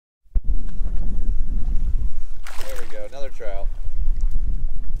another trout.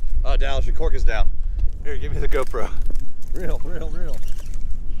 Oh, Dallas, your cork is down. Here, give me the GoPro. Reel.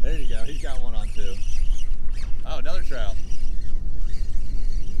 There you go, he's got one on too. Oh, another trout.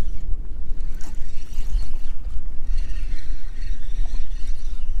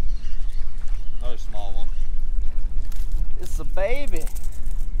 Another small one. It's a baby.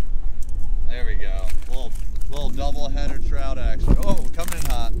 There we go. Little double header trout action. Oh, coming in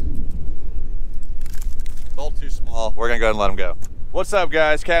hot. Both too small. We're gonna go ahead and let him go. What's up,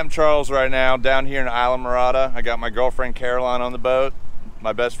 guys? Captain Charles right now down here in Islamorada. I got my girlfriend Caroline on the boat,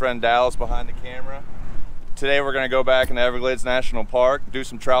 my best friend Dallas behind the camera. Today we're gonna go back in the Everglades National Park, do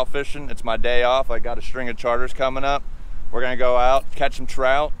some trout fishing. It's my day off. I got a string of charters coming up. We're gonna go out, catch some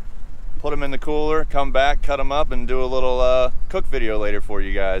trout, put them in the cooler, come back, cut them up, and do a little cook video later for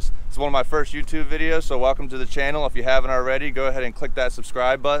you guys. It's one of my first YouTube videos, so welcome to the channel. If you haven't already, go ahead and click that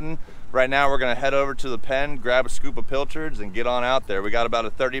subscribe button. Right now we're gonna head over to the pen, grab a scoop of pilchards, and get on out there. We got about a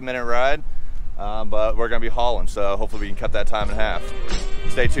 30-minute ride, but we're gonna be hauling, so hopefully we can cut that time in half.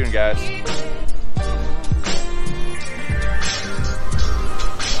 Stay tuned, guys.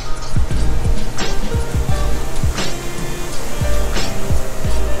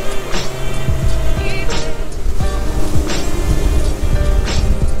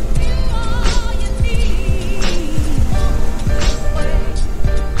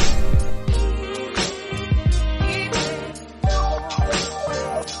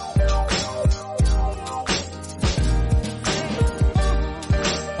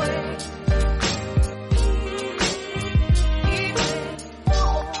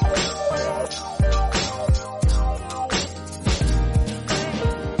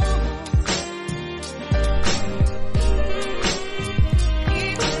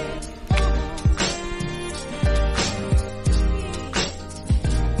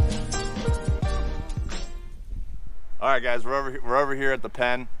 Alright guys, we're over here at the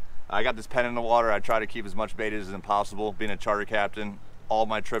pen. I got this pen in the water. I try to keep as much bait as possible. Being a charter captain, all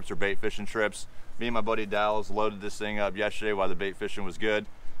my trips are bait fishing trips. Me and my buddy Dallas loaded this thing up yesterday while the bait fishing was good.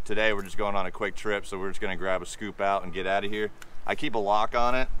 Today we're just going on a quick trip, so we're just gonna grab a scoop out and get out of here. I keep a lock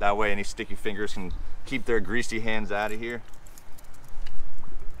on it, that way any sticky fingers can keep their greasy hands out of here.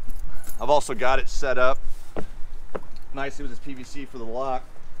 I've also got it set up nicely with this PVC for the lock.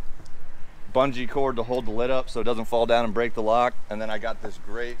 Bungee cord to hold the lid up so it doesn't fall down and break the lock. And then I got this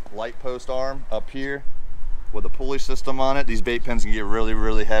great light post arm up here with a pulley system on it. These bait pens can get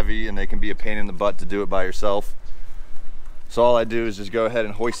really heavy and they can be a pain in the butt to do it by yourself. So all I do is just go ahead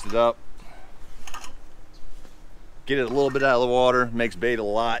and hoist it up, get it a little bit out of the water, makes bait a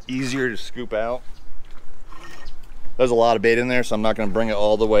lot easier to scoop out. There's a lot of bait in there, so I'm not going to bring it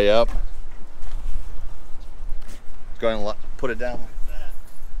all the way up. Go ahead and put it down.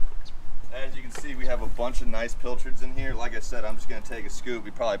 As you can see, we have a bunch of nice pilchards in here. Like I said, I'm just gonna take a scoop.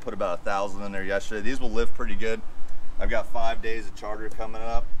 We probably put about 1,000 in there yesterday. These will live pretty good. I've got 5 days of charter coming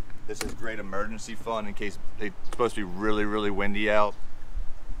up. This is great emergency fun in case it's supposed to be really windy out.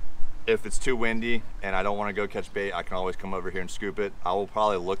 If it's too windy and I don't want to go catch bait, I can always come over here and scoop it. I will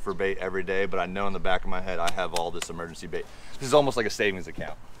probably look for bait every day, but I know in the back of my head I have all this emergency bait. This is almost like a savings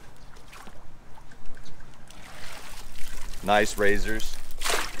account. Nice razors.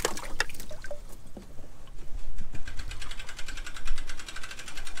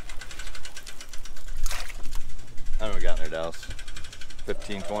 How many we got in there, Dallas?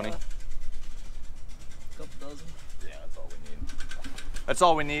 15, 20? Couple dozen. Yeah, that's all we need. That's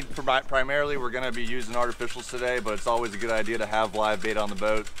all we need. Primarily, we're gonna be using artificials today, but it's always a good idea to have live bait on the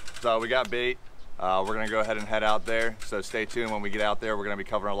boat. So we got bait. We're gonna go ahead and head out there. So stay tuned when we get out there. We're gonna be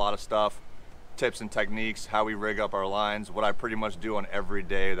covering a lot of stuff, tips and techniques, how we rig up our lines, what I pretty much do on every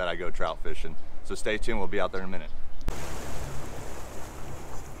day that I go trout fishing. So stay tuned, we'll be out there in a minute.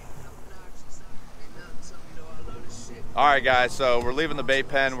 All right guys, so we're leaving the bait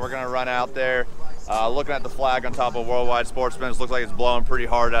pen. We're gonna run out there. Looking at the flag on top of Worldwide Sportsman, it looks like it's blowing pretty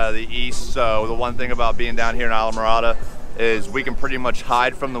hard out of the east. So the one thing about being down here in Islamorada is we can pretty much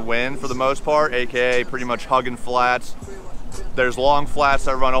hide from the wind for the most part, AKA pretty much hugging flats. There's long flats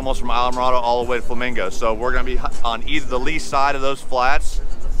that run almost from Islamorada all the way to Flamingo. So we're gonna be on either the lee side of those flats.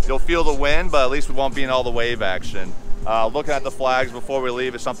 You'll feel the wind, but at least we won't be in all the wave action. Looking at the flags before we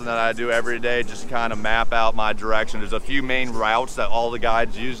leave is something that I do every day, just to kind of map out my direction. There's a few main routes that all the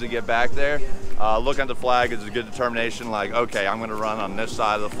guides use to get back there. Looking at the flag is a good determination, like, okay, I'm gonna run on this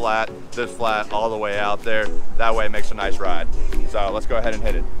side of the flat, this flat, all the way out there. That way it makes a nice ride. So let's go ahead and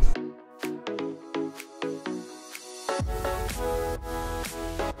hit it.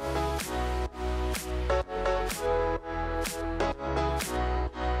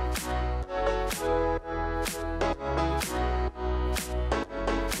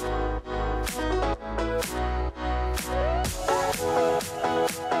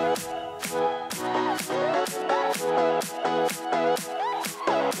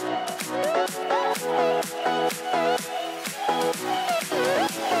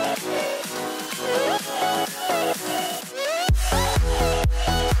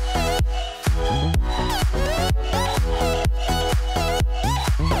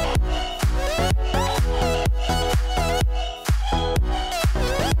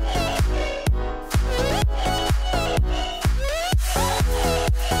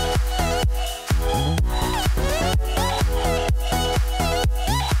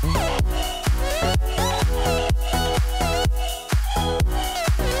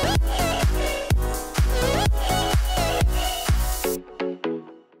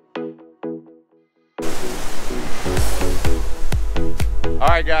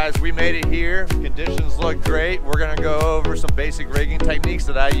 guys, we made it here. Conditions look great. We're gonna go over some basic rigging techniques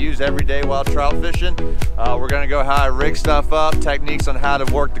that I use every day while trout fishing. We're gonna go how I rig stuff up, techniques on how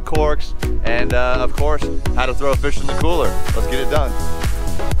to work the corks, and of course, how to throw fish in the cooler. Let's get it done.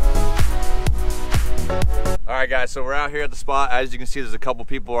 All right guys, so we're out here at the spot. As you can see, there's a couple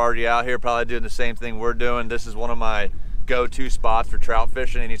people already out here probably doing the same thing we're doing. This is one of my go-to spots for trout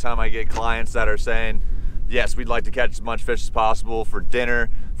fishing. Anytime I get clients that are saying, yes, we'd like to catch as much fish as possible for dinner,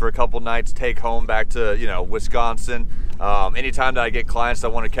 for a couple nights, take home back to, you know, Wisconsin. Anytime that I get clients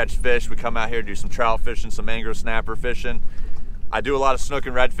that want to catch fish, we come out here, do some trout fishing, some angler snapper fishing. I do a lot of snook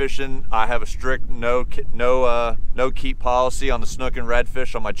and red fishing. I have a strict no keep policy on the snook and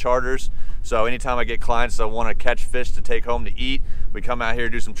redfish on my charters. So anytime I get clients that want to catch fish to take home to eat, we come out here,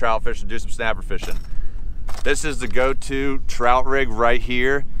 do some trout fishing, do some snapper fishing. This is the go-to trout rig right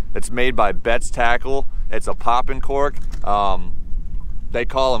here. It's made by Betts Tackle. It's a popping cork. They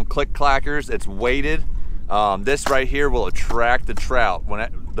call them click clackers. It's weighted. This right here will attract the trout.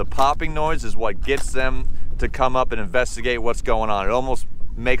 The popping noise is what gets them to come up and investigate what's going on. It almost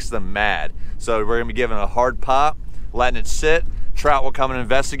makes them mad. So we're gonna be giving a hard pop, letting it sit. Trout will come and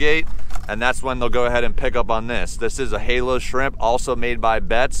investigate, and that's when they'll go ahead and pick up on this. This is a halo shrimp, also made by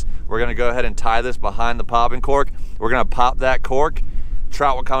Betts. We're gonna go ahead and tie this behind the popping cork. We're gonna pop that cork.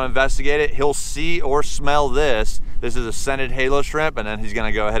 Trout will come investigate it. He'll see or smell this. This is a scented halo shrimp, and then he's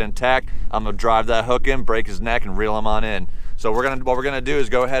gonna go ahead and tack. I'm gonna drive that hook in, break his neck, and reel him on in. So what we're gonna do is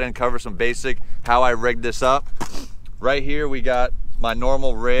go ahead and cover some basic how I rigged this up. Right here we got my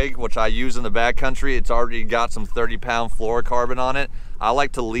normal rig, which I use in the backcountry. It's already got some 30-pound fluorocarbon on it. I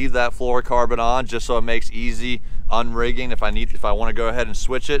like to leave that fluorocarbon on just so it makes easy unrigging if I want to go ahead and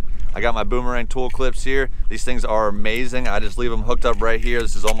switch it. I got my boomerang tool clips here. These things are amazing. I just leave them hooked up right here.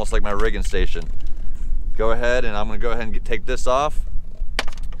 This is almost like my rigging station. Go ahead, and I'm going to go ahead and take this off.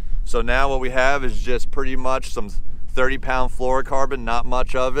 So now what we have is just pretty much some 30-pound fluorocarbon, not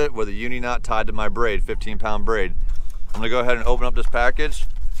much of it, with a uni knot tied to my braid, 15-pound braid. I'm going to go ahead and open up this package.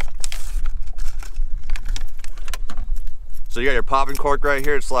 So you got your popping cork right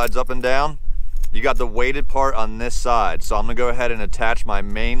here. It slides up and down. You got the weighted part on this side. So I'm gonna go ahead and attach my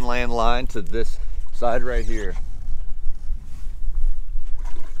mainland line to this side right here.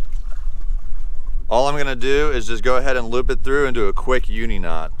 All I'm gonna do is just go ahead and loop it through and do a quick uni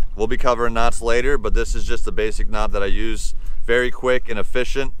knot. We'll be covering knots later, but this is just the basic knot that I use. Very quick and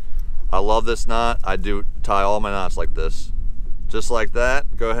efficient. I love this knot. I do tie all my knots like this. Just like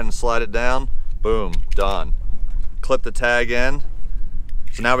that. Go ahead and slide it down. Boom, done. Clip the tag in.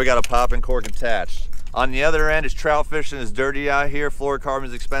 So now we got a popping cork attached. On the other end, is trout fishing is dirty out here. Fluorocarbon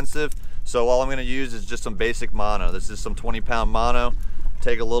is expensive. So all I'm gonna use is just some basic mono. This is some 20-pound mono.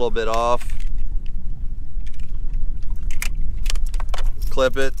 Take a little bit off.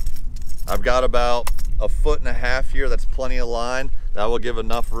 Clip it. I've got about 1.5 foot here. That's plenty of line. That will give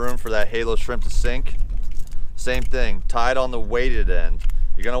enough room for that halo shrimp to sink. Same thing, tied on the weighted end.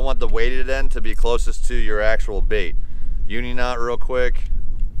 You're gonna want the weighted end to be closest to your actual bait. Uni knot real quick,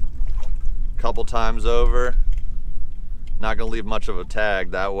 couple times over. Not gonna leave much of a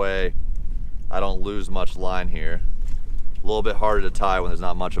tag, that way I don't lose much line here. A little bit harder to tie when there's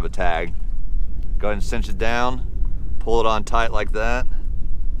not much of a tag. Go ahead and cinch it down, pull it on tight like that.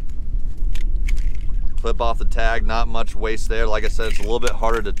 Clip off the tag, not much waste there. Like I said, it's a little bit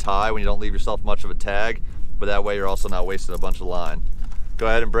harder to tie when you don't leave yourself much of a tag, but that way you're also not wasting a bunch of line. Go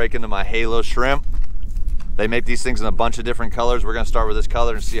ahead and break into my halo shrimp. They make these things in a bunch of different colors. We're gonna start with this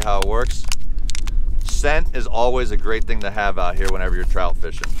color and see how it works. Scent is always a great thing to have out here whenever you're trout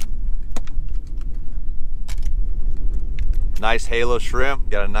fishing. Nice halo shrimp,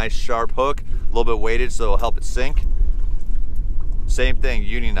 got a nice sharp hook, a little bit weighted so it'll help it sink. Same thing,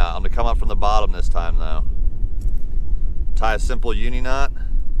 uni knot. I'm gonna come up from the bottom this time though. Tie a simple uni knot.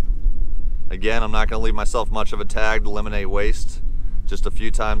 Again, I'm not gonna leave myself much of a tag to eliminate waste. Just a few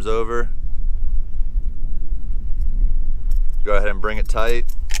times over. Go ahead and bring it tight.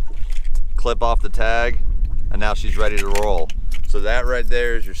 Clip off the tag, and now she's ready to roll. So that right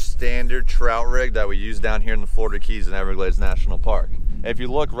there is your standard trout rig that we use down here in the Florida Keys in Everglades National Park. If you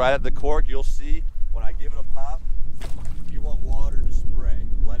look right at the cork, you'll see when I give it a pop, you want water to spray.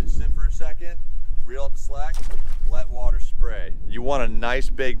 Let it sit for a second, reel up the slack, let water spray. You want a nice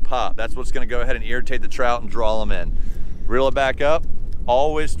big pop. That's what's gonna go ahead and irritate the trout and draw them in. Reel it back up.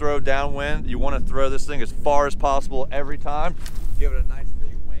 Always throw downwind. You want to throw this thing as far as possible every time. Give it a nice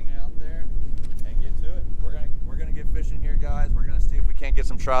big wing out there and get to it. We're gonna get fishing here, guys. We're gonna see if we can't get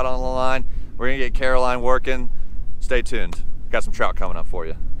some trout on the line. We're gonna get Caroline working. Stay tuned. Got some trout coming up for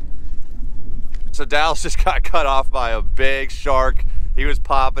you. So Dallas just got cut off by a big shark. He was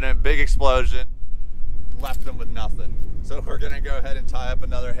popping it, big explosion, left him with nothing. So we're gonna go ahead and tie up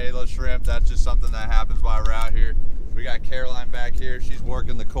another halo shrimp. That's just something that happens while we're out here. We got Caroline back here. She's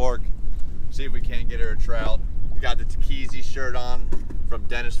working the cork. See if we can't get her a trout. We got the Takizi shirt on from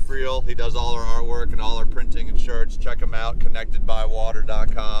Dennis Friel. He does all our artwork and all our printing and shirts. Check him out,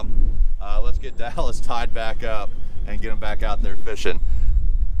 connectedbywater.com. Let's get Dallas tied back up and get him back out there fishing.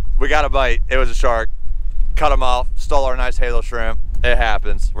 We got a bite. It was a shark. Cut him off, stole our nice halo shrimp. It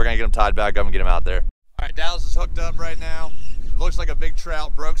happens. We're gonna get him tied back up and get him out there. All right, Dallas is hooked up right now. It looks like a big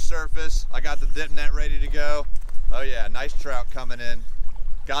trout, broke surface. I got the dip net ready to go. Oh yeah, nice trout coming in.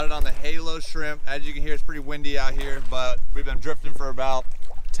 Got it on the halo shrimp. As you can hear, it's pretty windy out here, but we've been drifting for about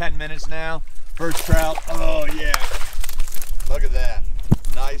 10 minutes now. First trout, oh yeah. Look at that.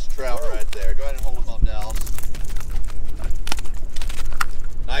 Nice trout right there. Go ahead and hold him up, Dallas.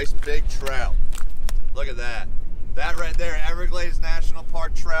 Nice big trout. Look at that. That right there, Everglades National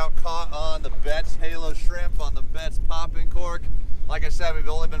Park trout caught on the Betts halo shrimp on the Betts popping cork. Like I said, we've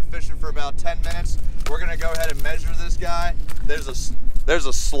only been fishing for about 10 minutes. We're gonna go ahead and measure this guy. There's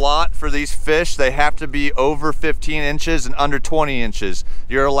a slot for these fish. They have to be over 15 inches and under 20 inches.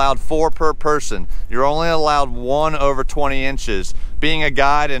 You're allowed 4 per person. You're only allowed 1 over 20 inches. Being a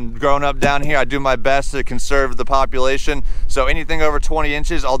guide and growing up down here, I do my best to conserve the population. So anything over 20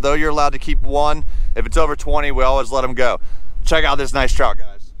 inches, although you're allowed to keep 1, if it's over 20, we always let them go. Check out this nice trout,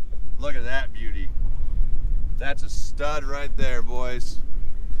 guys. Look at that beauty. That's a stud right there, boys.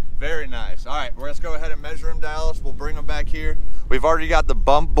 Very nice. All right, let's go ahead and measure him, Dallas. We'll bring him back here. We've already got the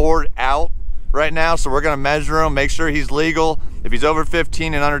bump board out right now, so we're gonna measure him, make sure he's legal. If he's over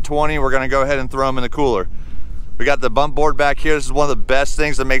 15 and under 20, we're gonna go ahead and throw him in the cooler. We got the bump board back here. This is one of the best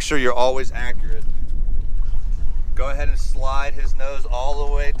things to make sure you're always accurate. Go ahead and slide his nose all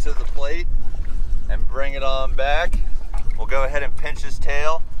the way to the plate and bring it on back. We'll go ahead and pinch his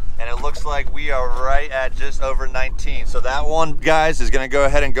tail, and it looks like we are right at just over 19. So that one, guys, is gonna go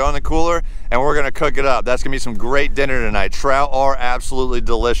ahead and go in the cooler, and we're gonna cook it up. That's gonna be some great dinner tonight. Trout are absolutely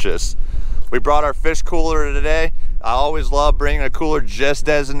delicious. We brought our fish cooler today. I always love bringing a cooler just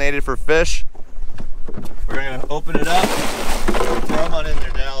designated for fish. We're gonna open it up, throw them on in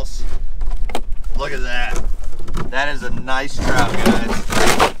there, Dallas. Look at that. That is a nice trout, guys.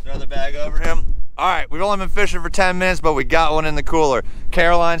 Throw the bag over him. All right, we've only been fishing for 10 minutes, but we got one in the cooler.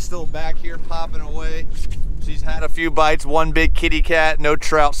 Caroline's still back here popping away. She's had a few bites, 1 big kitty cat, no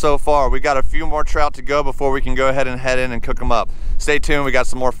trout so far. We got a few more trout to go before we can go ahead and head in and cook them up. Stay tuned, we got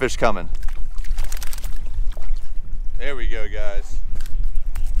some more fish coming. There we go, guys.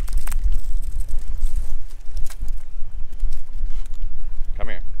 Come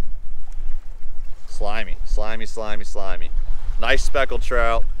here. Slimy, slimy, slimy, slimy. Nice speckled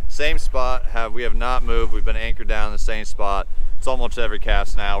trout. Same spot, we have not moved. We've been anchored down in the same spot. It's almost every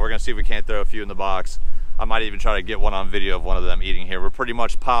cast now. We're gonna see if we can't throw a few in the box. I might even try to get one on video of one of them eating here. We're pretty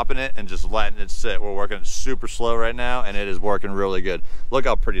much popping it and just letting it sit. We're working it super slow right now, and it is working really good. Look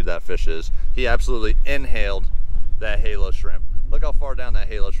how pretty that fish is. He absolutely inhaled that halo shrimp. Look how far down that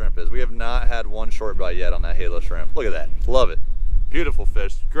halo shrimp is. We have not had one short bite yet on that halo shrimp. Look at that, love it. Beautiful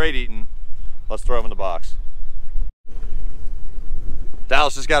fish, great eating. Let's throw him in the box.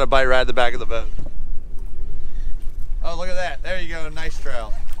 Dallas just got a bite right at the back of the boat. Oh, look at that. There you go, nice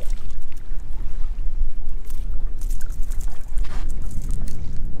trout.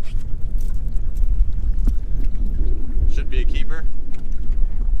 Should be a keeper.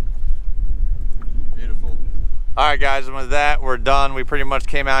 Beautiful. All right, guys, and with that, we're done. We pretty much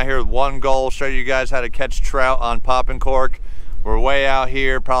came out here with one goal, show you guys how to catch trout on popping cork. We're way out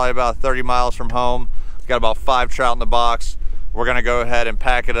here, probably about 30 miles from home. We've got about 5 trout in the box. We're gonna go ahead and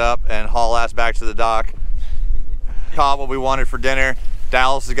pack it up and haul ass back to the dock. Caught what we wanted for dinner.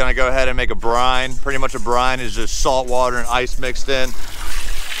 Dallas is gonna go ahead and make a brine. Pretty much a brine is just salt water and ice mixed in.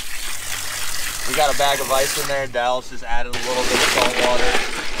 We got a bag of ice in there. Dallas just added a little bit of salt water.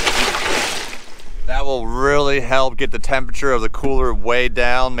 That will really help get the temperature of the cooler way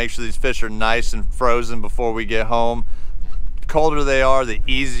down. Make sure these fish are nice and frozen before we get home. The colder they are, the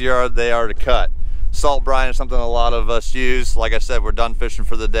easier they are to cut. Salt brine is something a lot of us use. Like I said, we're done fishing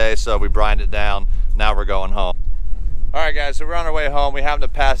for the day, so we brined it down. Now we're going home. All right, guys, so we're on our way home. We happened to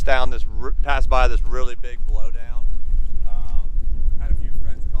pass by this really big blowdown. Had a few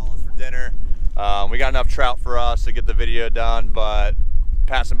friends call us for dinner. We got enough trout for us to get the video done, but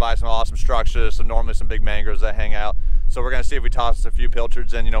passing by some awesome structures, normally some big mangroves that hang out. So we're gonna see if we toss a few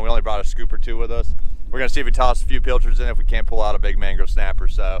pilchards in. You know, we only brought a scoop or 2 with us. We're gonna see if we toss a few pilchards in if we can't pull out a big mangrove snapper.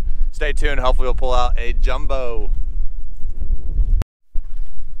 So stay tuned, hopefully we'll pull out a jumbo.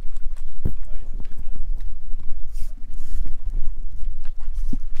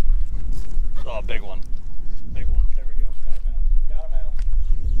 Oh, big one. Big one. There we go. Got him out.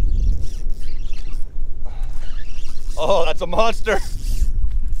 Oh, that's a monster.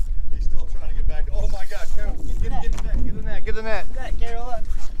 He's still trying to get back. Oh my God, Carol, get the net, get the net, get the net. That, Caroline.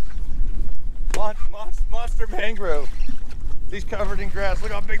 Monster mangrove. He's covered in grass.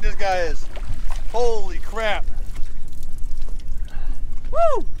 Look how big this guy is. Holy crap.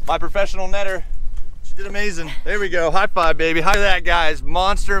 Woo! My professional netter. She did amazing. There we go. High five, baby. High that, guys.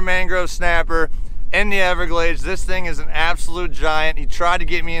 Monster mangrove snapper in the Everglades. This thing is an absolute giant. He tried to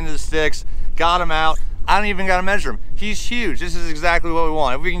get me into the sticks. Got him out. I don't even got to measure him. He's huge. This is exactly what we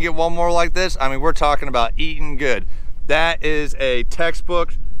want. If we can get one more like this, I mean, we're talking about eating good. That is a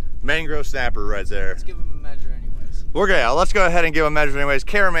textbook mangrove snapper right there. Let's give him a measure anyways. We're good. Let's go ahead and give him a measure anyways.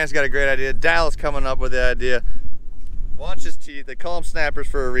 Cameraman's got a great idea. Dallas coming up with the idea. Watch his teeth. They call them snappers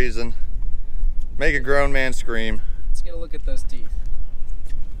for a reason. Make a grown man scream. Let's get a look at those teeth.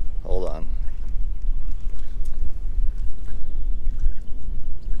 Hold on.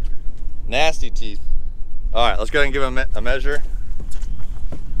 Nasty teeth. All right, let's go ahead and give him a measure.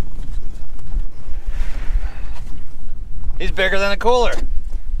 He's bigger than a cooler.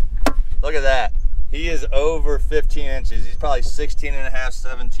 Look at that. He is over 15 inches. He's probably 16 and a half,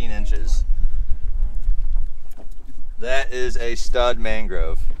 17 inches. That is a stud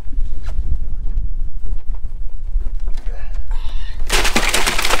mangrove.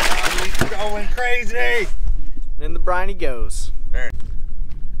 Oh, he's going crazy. And in the brine he goes. There.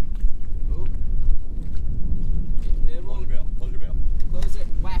 Oop. Close your bill. Close your bill. Close it.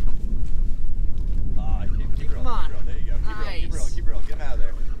 Whack him. Keep him on. There you go. Nice. Keep rolling. Keep rolling. Get him out of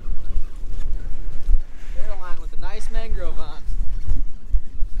there. Caroline with a nice mangrove on.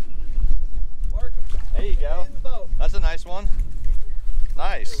 Work him. There you go. In the boat. That's a nice one.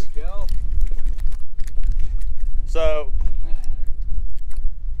 Nice. There we go. So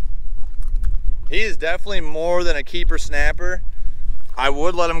he is definitely more than a keeper snapper. I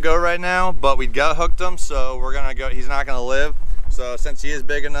would let him go right now, but we gut hooked him, so we're gonna go. He's not gonna live. So since he is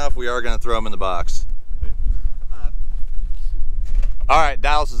big enough, we are gonna throw him in the box. All right,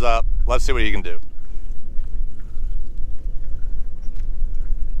 Dallas is up. Let's see what he can do.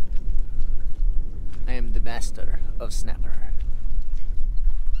 I am the master of snapper.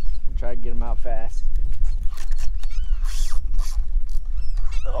 Try to get him out fast.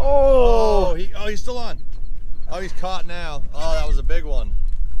 Oh, he's still on. Oh, he's caught now. Oh, that was a big one.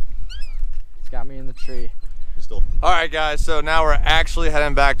 He's got me in the tree. He's still. All right, guys. So now we're actually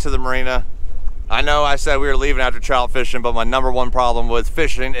heading back to the marina. I know I said we were leaving after trout fishing, but my #1 problem with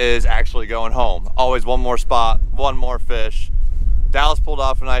fishing is actually going home. Always one more spot, one more fish. Dallas pulled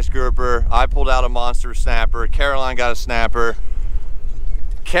off a nice grouper. I pulled out a monster snapper. Caroline got a snapper.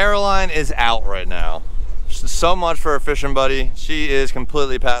 Caroline is out right now. So much for her fishing buddy. She is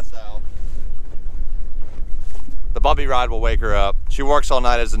completely passed out. The bumpy ride will wake her up. She works all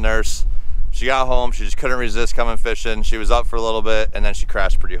night as a nurse. She got home, she just couldn't resist coming fishing. She was up for a little bit and then she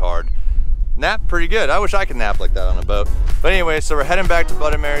crashed pretty hard. Napped pretty good. I wish I could nap like that on a boat. But anyway, so we're heading back to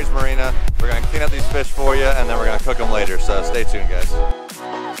Bud and Mary's Marina. We're gonna clean up these fish for you and then we're gonna cook them later. So stay tuned, guys.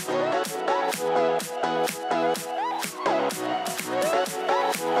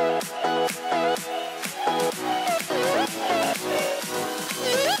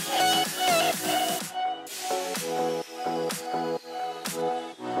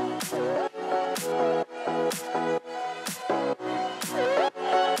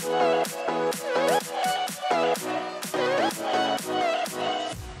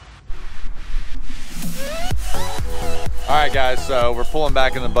 Alright guys, so we're pulling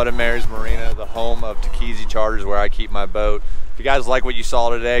back in the Bud and Mary's Marina, the home of Takizi Charters, where I keep my boat. If you guys like what you saw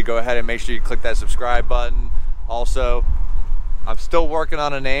today, go ahead and make sure you click that subscribe button. Also, I'm still working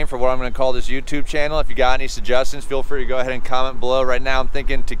on a name for what I'm going to call this YouTube channel. If you got any suggestions, feel free to go ahead and comment below. Right now I'm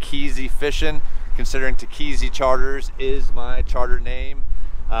thinking Takizi Fishing, considering Takizi Charters is my charter name.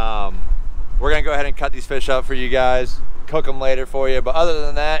 We're going to go ahead and cut these fish up for you guys, cook them later for you. But other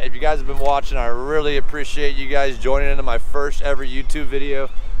than that, if you guys have been watching, I really appreciate you guys joining into my first ever YouTube video.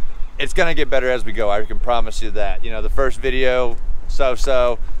 It's gonna get better as we go, I can promise you that. You know, the first video,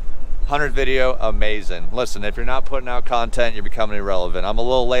 so-so, 100th video, amazing. Listen, if you're not putting out content, you're becoming irrelevant. I'm a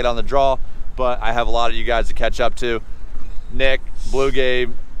little late on the draw, but I have a lot of you guys to catch up to. Nick, Blue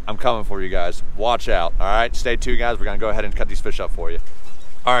Gabe, I'm coming for you guys. Watch out, all right? Stay tuned, guys. We're gonna go ahead and cut these fish up for you.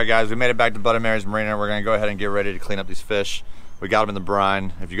 All right, guys, we made it back to Bud and Mary's Marina. We're gonna go ahead and get ready to clean up these fish. We got them in the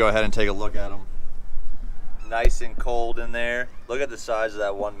brine. If you go ahead and take a look at them, nice and cold in there. Look at the size of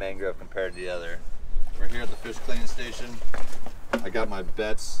that one mangrove compared to the other. We're here at the fish cleaning station. I got my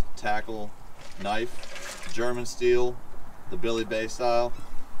Betts tackle knife, German steel, the Billy Bay style.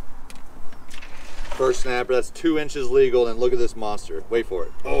 First snapper, that's 2 inches legal, and look at this monster. Wait for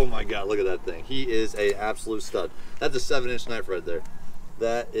it. Oh my God, look at that thing. He is a absolute stud. That's a 7-inch knife right there.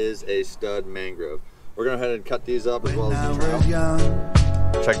 That is a stud mangrove. We're gonna go ahead and cut these up as well as the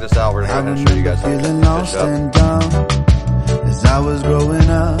trout. Check this out, we're gonna go ahead and show you guys how to fish up. As I was growing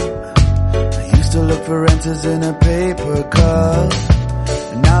up, I used to look for answers in a paper cup.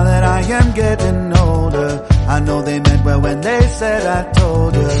 And now that I am getting older, I know they meant well when they said I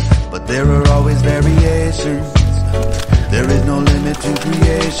told you. But there are always variations. There is no limit to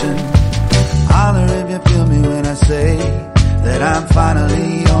creation. Holler if you feel me when I say that I'm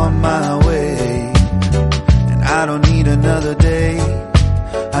finally on my way. And I don't need another day.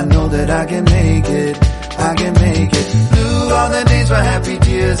 I know that I can make it. I can make it. Blue are the days for happy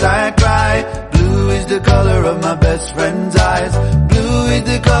tears I cry. Blue is the color of my best friend's eyes. Blue is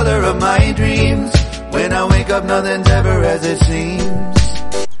the color of my dreams. When I wake up, nothing's ever as it seems.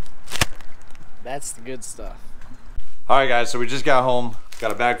 That's the good stuff. All right, guys, so we just got home.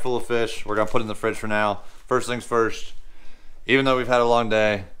 Got a bag full of fish. We're gonna put it in the fridge for now. First things first, even though we've had a long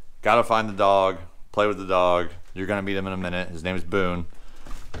day, gotta find the dog, play with the dog. You're gonna meet him in a minute. His name is Boone.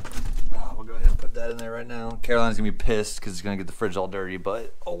 We'll go ahead and put that in there right now. Caroline's gonna be pissed because he's gonna get the fridge all dirty,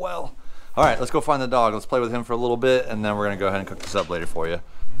 but oh well. All right, let's go find the dog. Let's play with him for a little bit, and then we're gonna go ahead and cook this up later for you.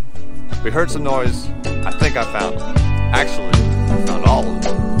 We heard some noise. I think I found them. Actually, I found all of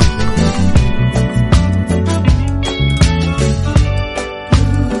them.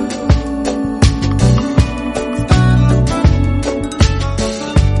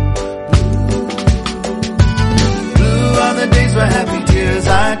 For happy tears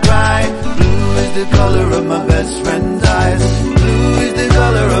I cry. Blue is the color of my best friend's eyes. Blue is the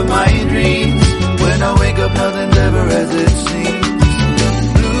color of my dreams. When I wake up, nothing's ever as it seems.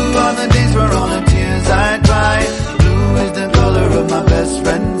 Blue are the days for all the tears I cry. Blue is the color of my best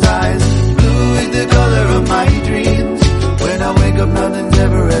friend's eyes. Blue is the color of my dreams.